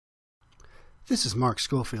This is Mark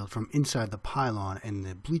Schofield from Inside the Pylon and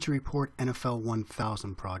the Bleacher Report NFL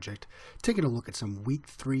 1000 project, taking a look at some Week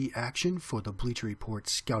 3 action for the Bleacher Report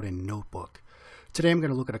Scouting Notebook. Today I'm going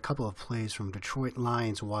to look at a couple of plays from Detroit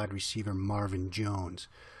Lions wide receiver Marvin Jones.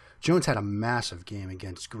 Jones had a massive game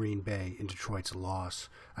against Green Bay in Detroit's loss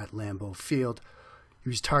at Lambeau Field. He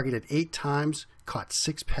was targeted 8 times, caught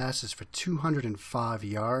 6 passes for 205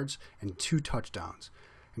 yards and 2 touchdowns,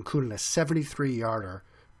 including a 73-yarder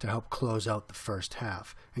to help close out the first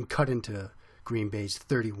half and cut into Green Bay's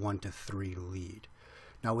 31-3 lead.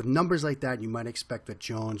 Now, with numbers like that, you might expect that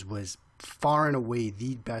Jones was far and away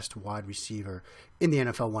the best wide receiver in the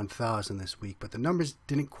NFL 1000 this week, but the numbers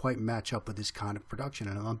didn't quite match up with this kind of production.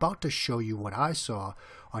 And I'm about to show you what I saw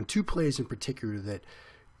on 2 plays in particular that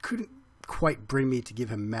couldn't quite bring me to give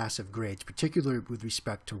him massive grades, particularly with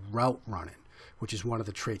respect to route running, which is one of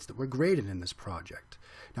the traits that we're graded in this project.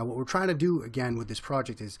 Now, what we're trying to do, again, with this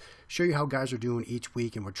project is show you how guys are doing each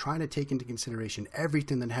week, and we're trying to take into consideration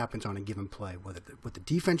everything that happens on a given play, what the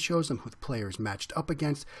defense shows them, who the player is matched up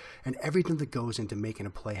against, and everything that goes into making a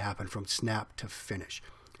play happen from snap to finish.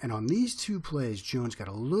 And on these 2 plays, Jones got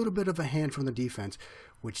a little bit of a hand from the defense,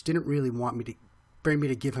 which didn't really want me to bring me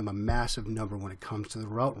to give him a massive number when it comes to the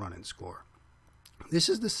route running score. This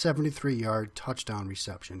is the 73-yard touchdown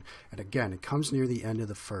reception, and again, it comes near the end of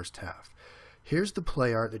the first half. Here's the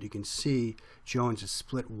play art that you can see. Jones is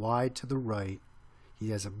split wide to the right.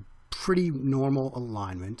 He has a pretty normal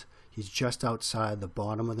alignment. He's just outside the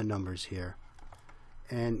bottom of the numbers here.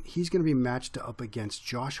 And he's going to be matched up against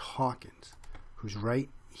Josh Hawkins, who's right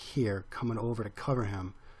here coming over to cover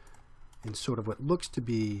him in sort of what looks to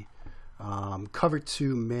be cover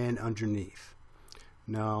 2 man underneath.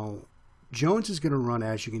 Now, Jones is going to run,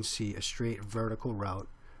 as you can see, a straight vertical route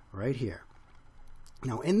right here.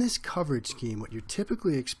 Now, in this coverage scheme, what you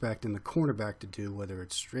typically expecting the cornerback to do, whether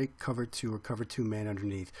it's straight cover 2 or cover 2 man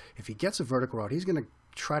underneath, if he gets a vertical route, he's going to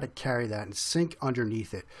try to carry that and sink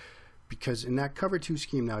underneath it. Because in that cover 2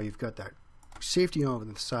 scheme now, you've got that safety over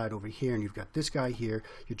the side over here, and you've got this guy here.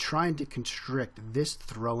 You're trying to constrict this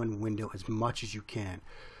throw-in window as much as you can.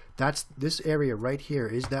 This area right here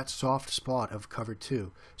is that soft spot of cover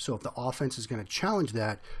 2. So if the offense is going to challenge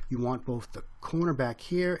that, you want both the cornerback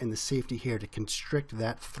here and the safety here to constrict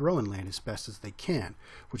that throw-in lane as best as they can,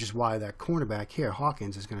 which is why that cornerback here,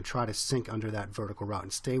 Hawkins, is going to try to sink under that vertical route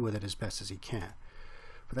and stay with it as best as he can.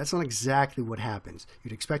 But that's not exactly what happens.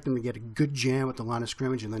 You'd expect him to get a good jam at the line of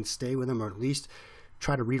scrimmage and then stay with him, or at least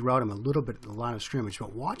try to reroute him a little bit at the line of scrimmage.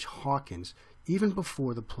 But watch Hawkins even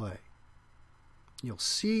before the play. You'll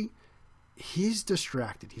see he's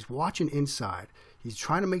distracted. He's watching inside. He's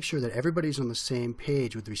trying to make sure that everybody's on the same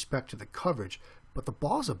page with respect to the coverage, but the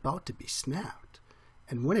ball's about to be snapped.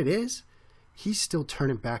 And when it is, he's still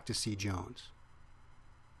turning back to see Jones.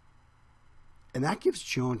 And that gives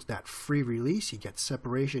Jones that free release. He gets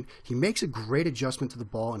separation. He makes a great adjustment to the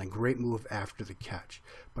ball and a great move after the catch.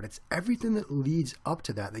 But it's everything that leads up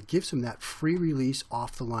to that that gives him that free release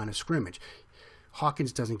off the line of scrimmage.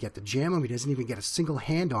 Hawkins doesn't get to jam him. He doesn't even get a single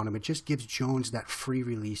hand on him. It just gives Jones that free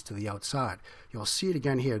release to the outside. You'll see it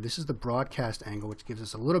again here. This is the broadcast angle, which gives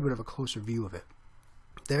us a little bit of a closer view of it.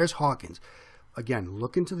 There's Hawkins. Again,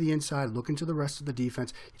 looking to the inside, looking to the rest of the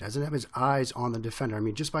defense. He doesn't have his eyes on the defender. I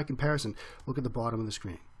mean, just by comparison, look at the bottom of the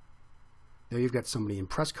screen. There you've got somebody in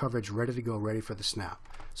press coverage, ready to go, ready for the snap.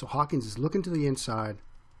 So Hawkins is looking to the inside.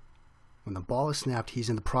 When the ball is snapped,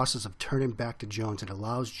 he's in the process of turning back to Jones. It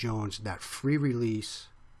allows Jones that free release.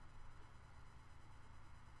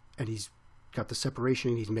 And he's got the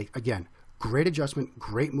separation. He's made, again, great adjustment,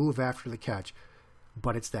 great move after the catch.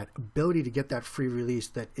 But it's that ability to get that free release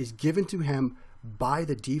that is given to him by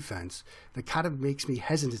the defense that kind of makes me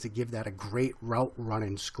hesitant to give that a great route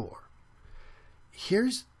running score.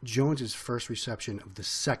 Here's Jones's first reception of the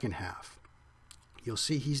second half. You'll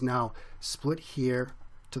see he's now split here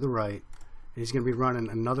to the right, and he's going to be running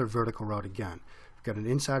another vertical route again. We've got an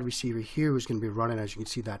inside receiver here who's going to be running, as you can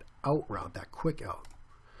see, that out route, that quick out.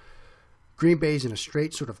 Green Bay's in a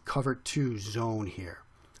straight sort of cover 2 zone here.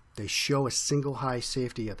 They show a single high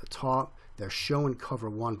safety at the top. They're showing cover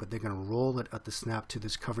 1, but they're going to roll it at the snap to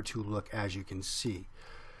this cover 2 look, as you can see.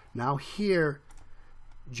 Now here,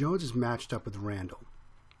 Jones is matched up with Randall.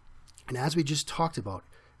 And as we just talked about,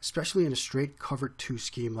 especially in a straight cover 2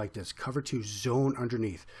 scheme like this, cover 2 zone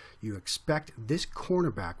underneath, you expect this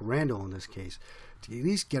cornerback, Randall in this case, to at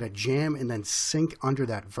least get a jam and then sink under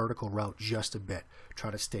that vertical route just a bit. Try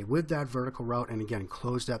to stay with that vertical route and, again,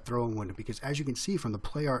 close that throwing window, because as you can see from the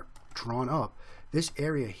play art drawn up, this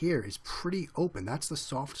area here is pretty open. That's the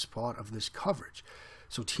soft spot of this coverage.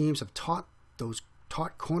 So teams have taught those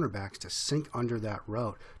taught cornerbacks to sink under that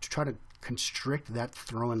route to try to constrict that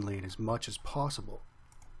throwing lane as much as possible.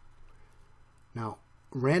 Now,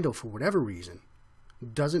 Randall, for whatever reason,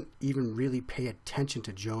 doesn't even really pay attention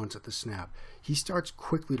to Jones at the snap. He starts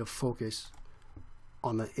quickly to focus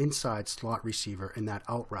on the inside slot receiver in that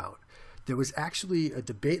out route. There was actually a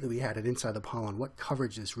debate that we had at Inside the Pile on what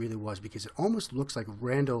coverage this really was, because it almost looks like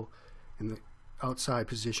Randall in the outside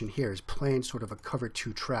position here is playing sort of a cover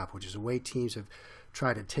 2 trap, which is a way teams have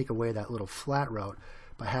tried to take away that little flat route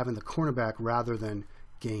by having the cornerback, rather than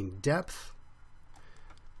gain depth,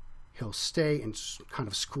 he'll stay and kind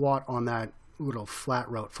of squat on that little flat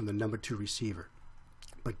route from the number 2 receiver.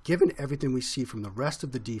 But given everything we see from the rest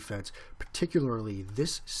of the defense, particularly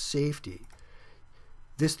this safety,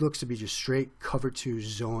 this looks to be just straight cover 2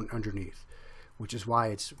 zone underneath, which is why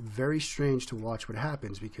it's very strange to watch what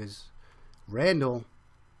happens, because Randall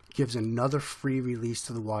gives another free release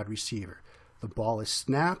to the wide receiver. The ball is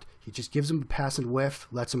snapped, he just gives him a pass and whiff,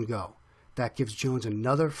 lets him go. That gives Jones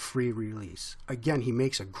another free release. Again, he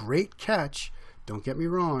makes a great catch, don't get me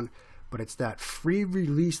wrong, but it's that free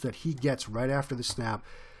release that he gets right after the snap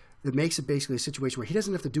that makes it basically a situation where he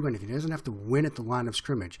doesn't have to do anything. He doesn't have to win at the line of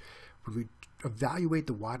scrimmage. When we evaluate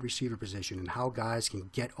the wide receiver position and how guys can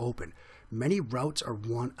get open, many routes are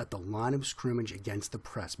won at the line of scrimmage against the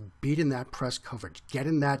press, beating that press coverage,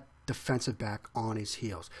 getting that defensive back on his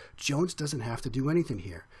heels. Jones doesn't have to do anything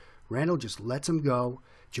here. Randall just lets him go.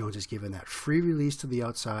 Jones is given that free release to the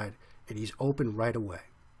outside, and he's open right away.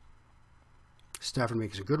 Stafford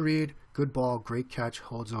makes a good read, good ball, great catch,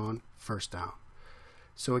 holds on, first down.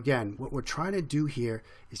 So again, what we're trying to do here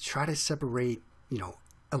is try to separate,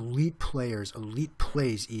 elite players, elite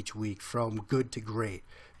plays each week from good to great.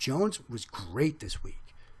 Jones was great this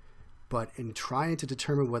week, but in trying to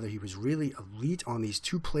determine whether he was really elite on these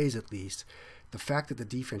 2 plays at least, the fact that the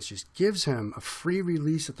defense just gives him a free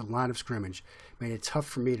release at the line of scrimmage made it tough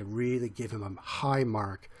for me to really give him a high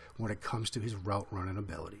mark when it comes to his route running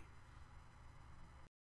ability.